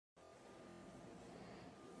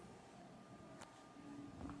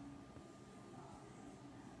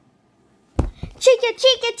Chica,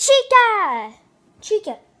 Chica, Chica!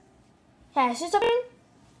 Chica. Yeah, is this something?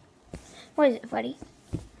 What is it, Freddy?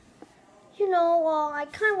 You know, I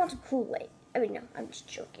kind of want a Kool Ald. I mean, no, I'm just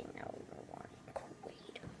joking. No, I don't want Kool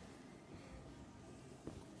Ald.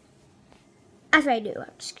 That's what I do.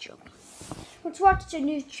 I'm just joking. Let's watch the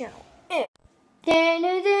news channel.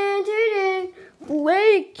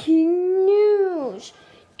 Breaking news.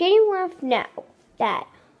 Getting word now that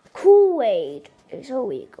Kool Ald is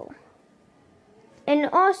illegal. And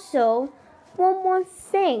also, one more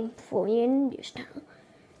thing for you in the news channel.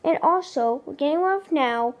 And also, we're getting word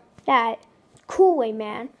now that Kool Ald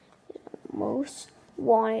Man is on the most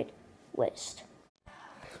wanted list.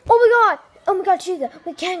 Oh my god, Chica,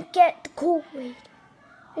 we can't get the Kool Ald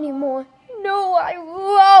anymore. No, I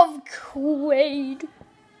love Kool Ald.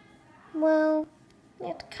 Well,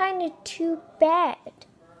 that's kind of too bad.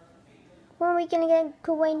 When are we gonna get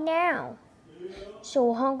Kool Ald now?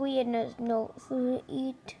 So hungry and there's no food to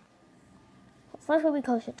eat. First, we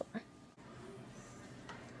close the door.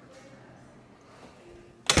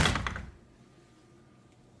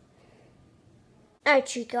 Alright,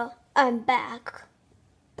 Chica, I'm back.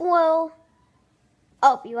 Well,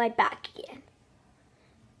 I'll be right back again.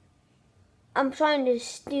 I'm trying to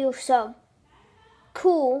steal some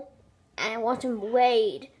Kool, and I want some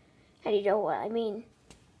Ald. How do you know what I mean?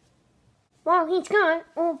 Well, he's gone.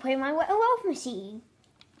 I'll play my wealth machine.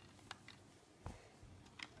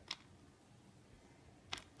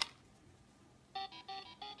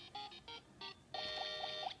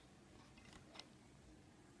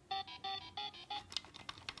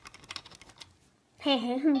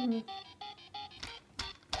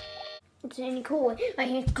 It's any Kool Ald. I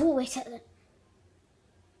hear Kool Ald says it.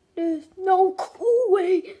 There's no Kool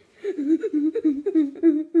Ald.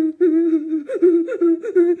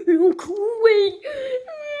 No Kool Ald.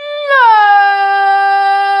 No.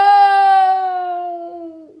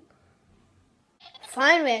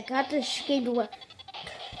 Finally, I got this escape door.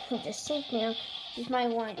 Just safe now. Use my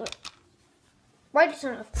wine. Right in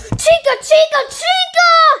front of Chica, Chica, Chica!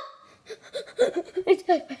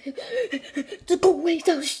 The Kool Ald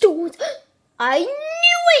out of stores. I knew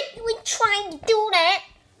it! You were trying to do that.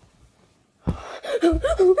 I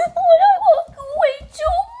love Kool Ald so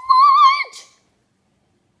much.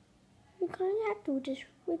 You kind of have to just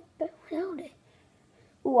live without it.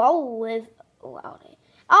 Ooh, I'll live without it.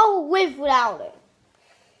 I'll live without it.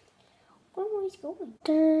 Where am I going?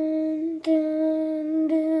 Dun, dun,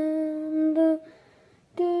 dun, dun,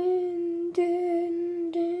 dun,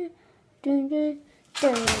 dun, dun. Dun, dun,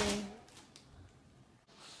 dun.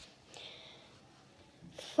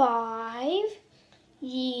 5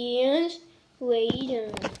 years later.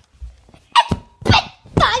 It's been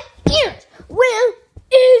 5 years! Where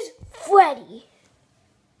is Freddy?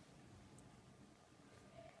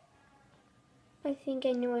 I think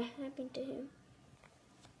I know what happened to him.